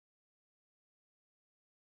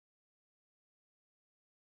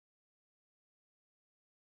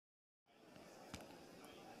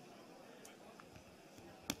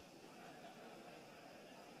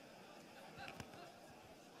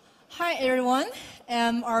Hi everyone,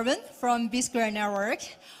 I'm Arwen from BSquared network.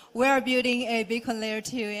 We are building a Bitcoin layer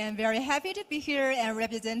 2 and very happy to be here and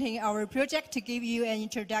representing our project to give you an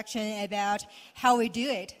introduction about how we do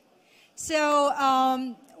it. So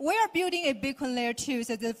we are building a Bitcoin layer 2.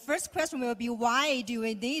 So the first question will be, why do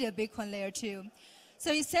we need a Bitcoin layer 2?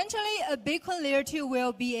 So essentially, a Bitcoin layer 2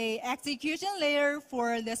 will be an execution layer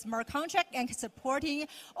for the smart contract and supporting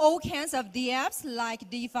all kinds of dApps like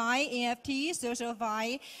DeFi, NFT,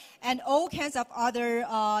 SocialFi, and all kinds of other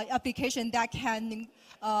applications that can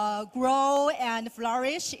grow and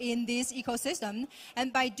flourish in this ecosystem.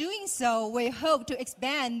 And by doing so, we hope to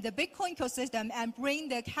expand the Bitcoin ecosystem and bring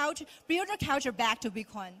the builder culture back to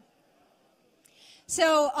Bitcoin.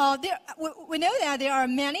 So we know that there are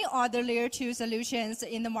many other layer 2 solutions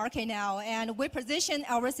in the market now, and we position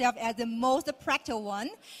ourselves as the most practical one.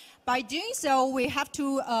 By doing so, we have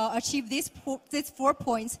to achieve these 4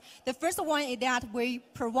 points. The first one is that we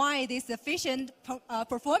provide this efficient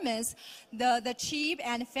performance, the cheap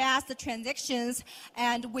and fast transactions,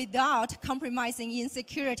 and without compromising in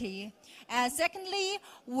security. And secondly,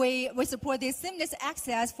 we support this seamless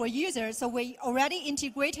access for users. So we already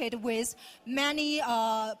integrated with many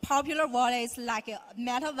popular wallets like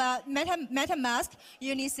MetaMask,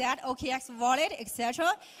 Unisat, OKX wallet,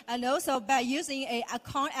 etc. And also by using an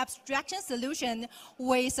account abstraction solution,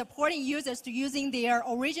 we supporting users to using their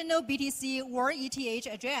original BTC or ETH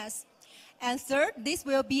address. And third, this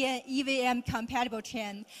will be an EVM-compatible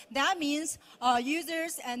chain. That means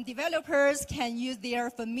users and developers can use their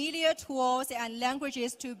familiar tools and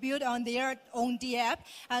languages to build on their own dApp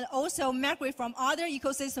and also migrate from other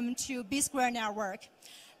ecosystems to BSquared network.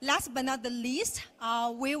 Last but not the least,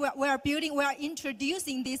 we are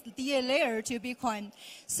introducing this DA layer to Bitcoin.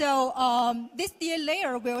 So this DA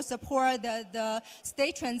layer will support the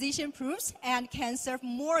state transition proofs and can serve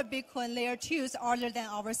more Bitcoin layer 2s other than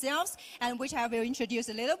ourselves, and which I will introduce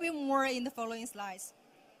a little bit more in the following slides.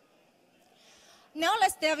 Now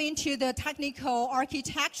let's delve into the technical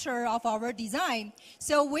architecture of our design.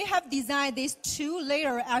 So we have designed this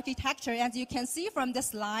 2-layer architecture, as you can see from the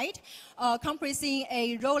slide, comprising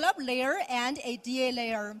a roll-up layer and a DA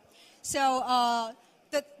layer. So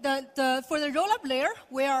for the rollup layer,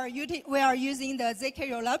 we are using the ZK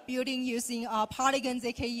rollup building using Polygon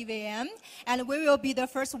ZK EVM, and we will be the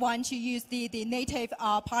first one to use the native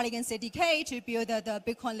Polygon CDK to build the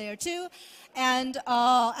Bitcoin layer 2. And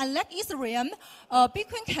unlike Ethereum,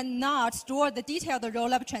 Bitcoin cannot store the detailed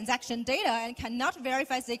rollup transaction data and cannot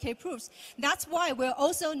verify ZK proofs. That's why we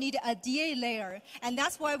also need a DA layer, and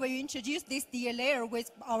that's why we introduced this DA layer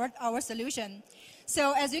with our solution.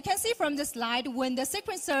 So as you can see from the slide, when the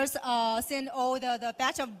sequencers send all the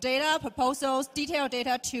batch of data, proposals, detailed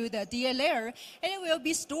data to the DA layer, it will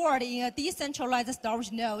be stored in a decentralized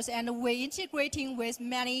storage nodes, and we're integrating with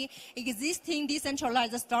many existing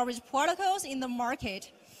decentralized storage protocols in the market.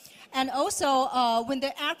 And also, when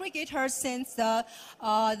the aggregator sends the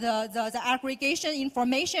aggregation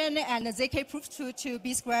information and the ZK proofs to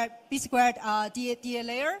BSquared DA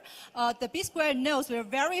layer, the BSquared nodes will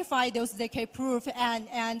verify those ZK proofs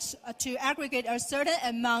and to aggregate a certain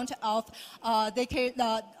amount of ZK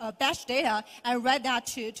batch data and write that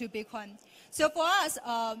to Bitcoin. So for us,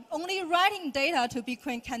 only writing data to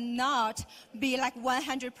Bitcoin cannot be like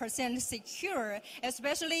 100% secure,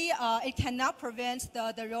 especially it cannot prevent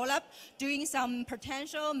the rollup doing some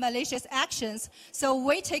potential malicious actions. So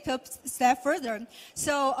we take a step further.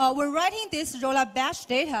 So we're writing this rollup batch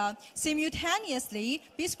data. Simultaneously,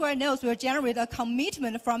 BSquared nodes will generate a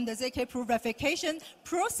commitment from the ZK proof verification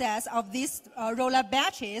process of these rollup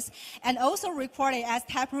batches and also record it as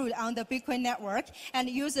taproot on the Bitcoin network and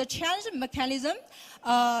use a challenge mechanism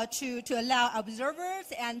to allow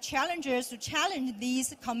observers and challengers to challenge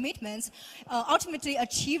these commitments, ultimately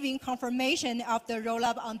achieving confirmation of the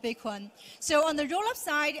rollup on Bitcoin. So on the rollup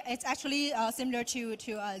side, it's actually similar to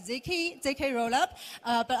ZK rollup,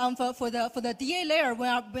 but for the DA layer, we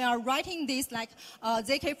are writing this like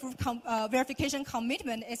ZK proof verification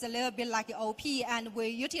commitment is a little bit like OP, and we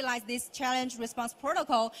utilize this challenge response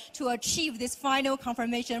protocol to achieve this final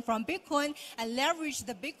confirmation from Bitcoin and leverage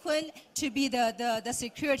the Bitcoin to be the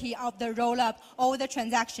security of the rollup, all the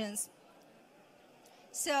transactions.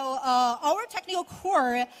 So our technical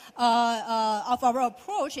core of our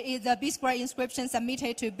approach is the BSquared inscription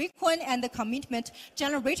submitted to Bitcoin and the commitment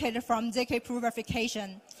generated from ZK proof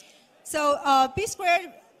verification. So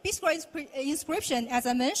BSquared BSquared inscription, as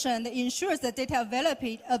I mentioned, ensures the data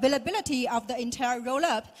availability of the entire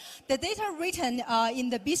rollup. The data written in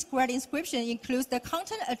the BSquared inscription includes the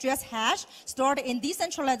content address hash stored in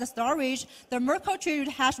decentralized storage, the Merkle tree root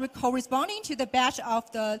hash corresponding to the batch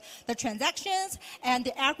of the transactions, and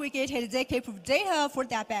the aggregated ZK proof data for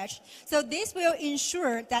that batch. So this will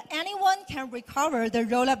ensure that anyone can recover the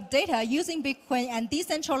rollup data using Bitcoin and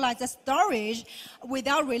decentralized storage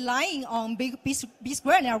without relying on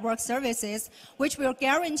BSquared network services, which will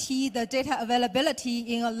guarantee the data availability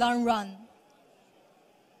in a long run.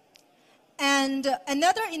 And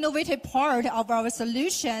another innovative part of our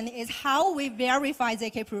solution is how we verify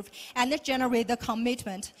ZK proof and generate the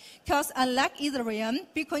commitment. Because unlike Ethereum,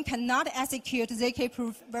 Bitcoin cannot execute ZK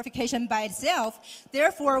proof verification by itself.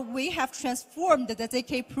 Therefore, we have transformed the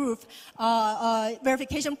ZK proof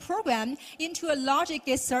verification program into a logic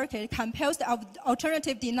gate circuit composed of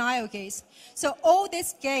alternative denial gates. So all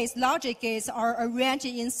these gates, logic gates, are arranged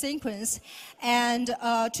in sequence and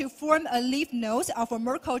to form a leaf node of a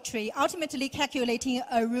Merkle tree, ultimately calculating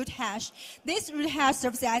a root hash. This root hash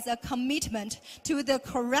serves as a commitment to the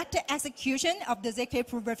correct execution of the ZK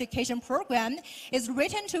proof verification program. Is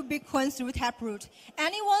written to Bitcoin through Taproot.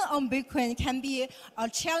 Anyone on Bitcoin can be a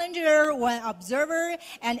challenger or an observer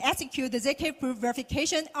and execute the ZK proof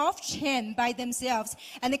verification off-chain by themselves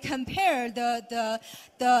and compare the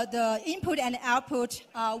input and output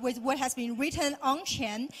with what has been written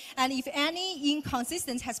on-chain. And if any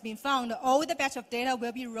inconsistency has been found, all the batch of data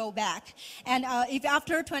will be rolled back. And if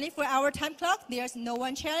after 24-hour time clock, there's no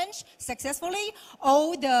one challenged successfully,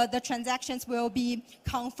 all the transactions will be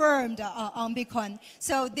confirmed on Bitcoin.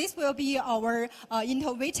 So this will be our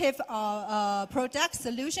innovative product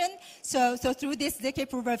solution. So through this ZK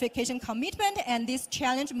proof verification commitment and this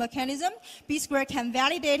challenge mechanism, BSquared can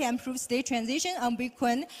validate and prove state transition on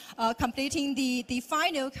Bitcoin, completing the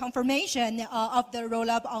final confirmation of the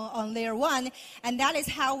rollup on layer 1. And that is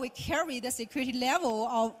how we carry the security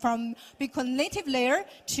level from Bitcoin native layer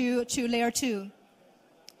to layer 2.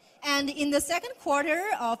 And in the second quarter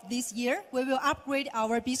of this year, we will upgrade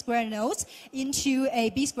our BSquared nodes into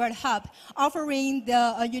a BSquared hub, offering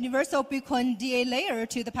the universal Bitcoin DA layer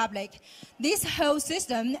to the public. This whole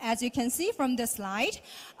system, as you can see from the slide,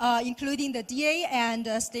 including the DA and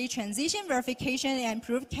state transition verification and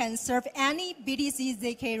proof, can serve any BTC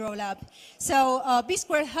ZK rollup. So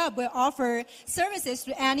BSquared Hub will offer services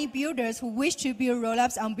to any builders who wish to build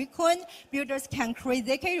rollups on Bitcoin. Builders can create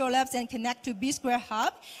ZK rollups and connect to BSquared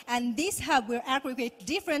Hub. And this hub will aggregate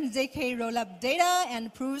different ZK rollup data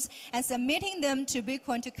and proofs and submitting them to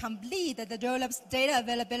Bitcoin to complete the rollup's data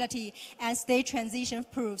availability and state transition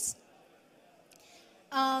proofs.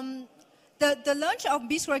 The launch of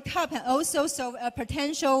BSquared Hub can also solve a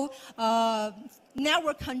potential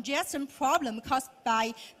network congestion problem caused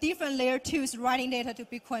by different layer 2s writing data to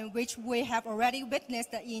Bitcoin, which we have already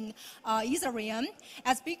witnessed in Ethereum.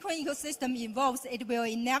 As Bitcoin ecosystem evolves, it will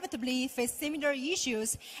inevitably face similar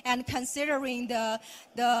issues, and considering the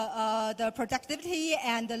productivity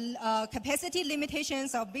and the capacity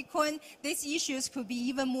limitations of Bitcoin, these issues could be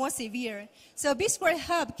even more severe. So BSquared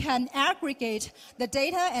Hub can aggregate the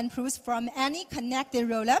data and proofs from any connected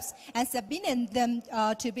rollups and submit them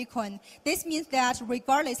to Bitcoin. This means that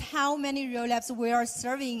regardless how many rollups we are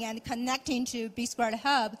serving and connecting to BSquared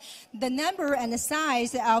Hub, the number and the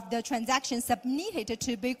size of the transactions submitted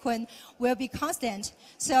to Bitcoin will be constant.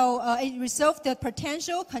 So it resolves the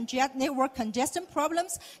potential network congestion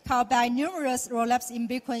problems caused by numerous rollups in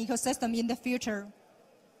Bitcoin ecosystem in the future.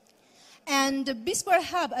 And BSquared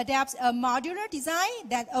Hub adapts a modular design.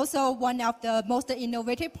 That's also one of the most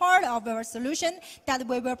innovative part of our solution that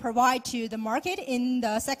we will provide to the market in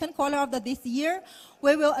the second quarter of this year.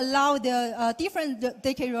 We will allow the different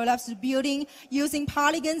ZK rollups building using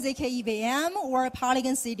Polygon ZK EVM or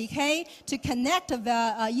Polygon CDK to connect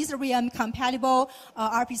the Ethereum compatible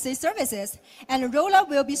RPC services. And the rollup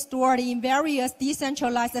will be stored in various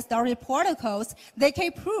decentralized storage protocols.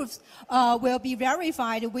 ZK proofs will be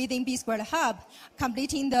verified within BSquared Hub,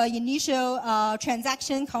 completing the initial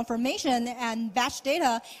transaction confirmation and batch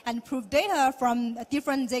data and proof data from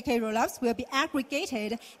different ZK rollups will be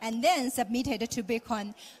aggregated and then submitted to Bitcoin.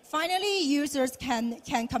 Finally, users can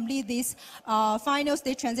complete this final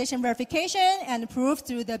state transition verification and proof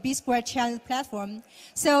through the BSquared challenge platform.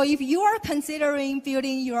 So if you are considering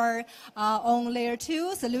building your own layer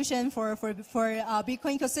 2 solution for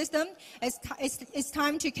Bitcoin ecosystem, it's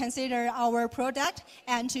time to consider our product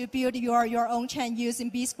and to build your own chain using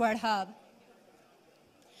BSquared Hub.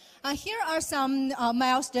 Here are some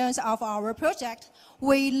milestones of our project.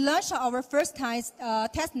 We launched our first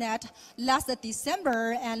testnet last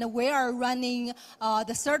December, and we are running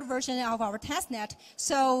the third version of our testnet.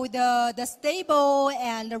 So the stable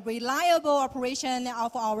and reliable operation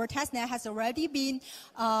of our testnet has already been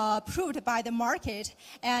proved by the market.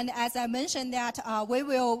 And as I mentioned that we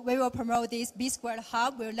will promote this BSquared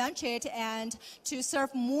hub, we'll launch it and to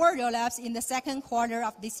serve more rollups in the second quarter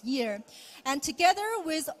of this year. And together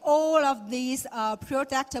with all of these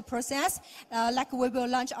product process, like we will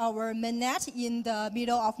launch our mainnet in the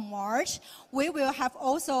middle of March. We will have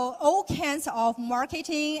also all kinds of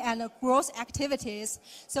marketing and growth activities.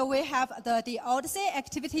 So we have the Odyssey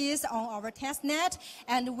activities on our testnet,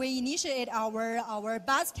 and we initiate our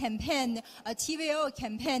buzz campaign, a TVO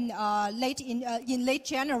campaign in late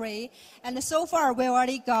January. And so far, we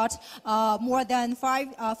already got more than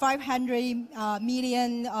 500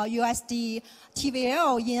 million USD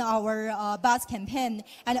TVL in our buzz campaign.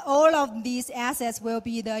 And all of these assets will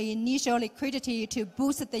be the initial liquidity to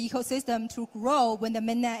boost the ecosystem to grow when the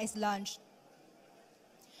mainnet is launched.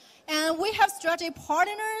 And we have strategic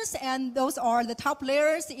partners, and those are the top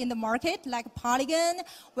players in the market, like Polygon.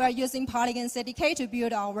 We are using Polygon CDK to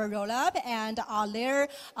build our rollup, and are there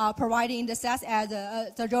providing the SaaS as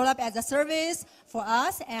the rollup as a service for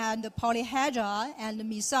us, and Polyhedra, and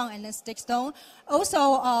Misong, and Stickstone. Also,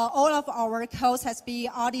 all of our codes has been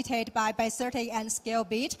audited by Certic and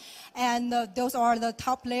Scalebit, and those are the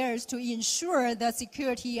top players to ensure the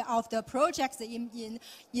security of the projects in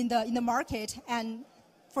the market. And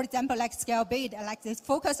for example, like Scalebit, like they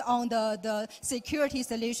focus on the security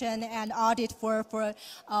solution and audit for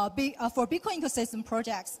Bitcoin ecosystem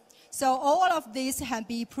projects. So all of these have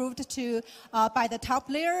been proved to by the top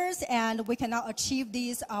players, and we cannot achieve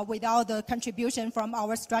these without the contribution from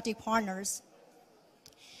our strategic partners.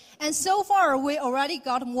 And so far, we already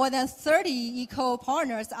got more than 30 eco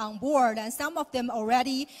partners on board, and some of them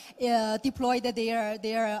already deployed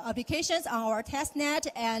their applications on our testnet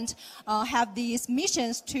and have these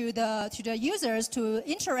missions to the users to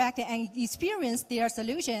interact and experience their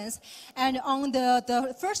solutions. And on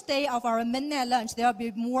the first day of our mainnet launch, there will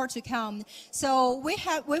be more to come. So we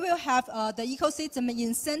will have the ecosystem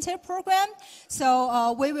incentive program.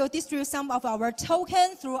 So we will distribute some of our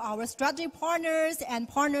tokens through our strategic partners and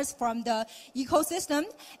partners from the ecosystem.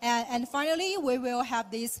 And finally, we will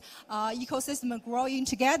have this ecosystem growing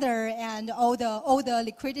together, and all the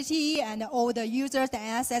liquidity and all the users and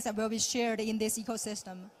assets will be shared in this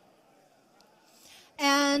ecosystem.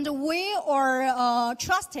 And we are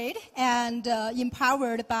trusted and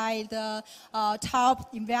empowered by the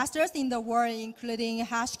top investors in the world, including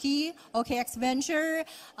Hashkey, OKX Venture,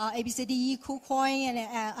 ABCDE, KuCoin,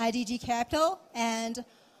 and IDG Capital. And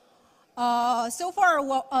so far,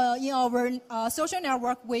 in our social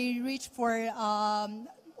network, we reached for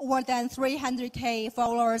more than 300K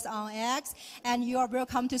followers on X, and you are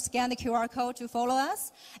welcome to scan the QR code to follow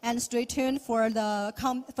us, and stay tuned for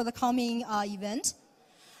the coming event.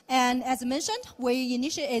 And as mentioned, we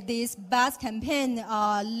initiated this buzz campaign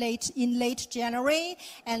in late January,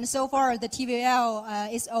 and so far the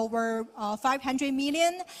TVL is over 500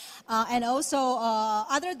 million. And also,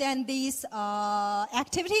 other than this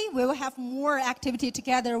activity, we will have more activity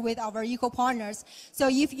together with our eco partners. So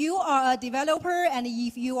if you are a developer and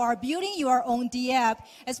if you are building your own DApp,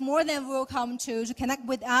 it's more than welcome to connect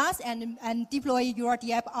with us and deploy your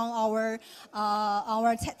DApp on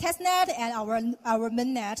our testnet and our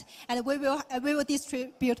mainnet. And we will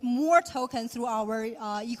distribute more tokens through our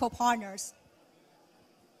eco partners.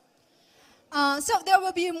 So there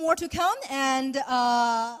will be more to come, and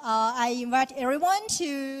I invite everyone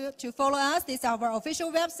to follow us. This is our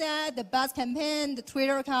official website, the buzz campaign, the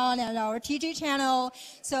Twitter account, and our TG channel.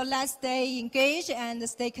 So let's stay engaged and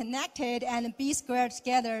stay connected and be squared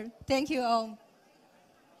together. Thank you all.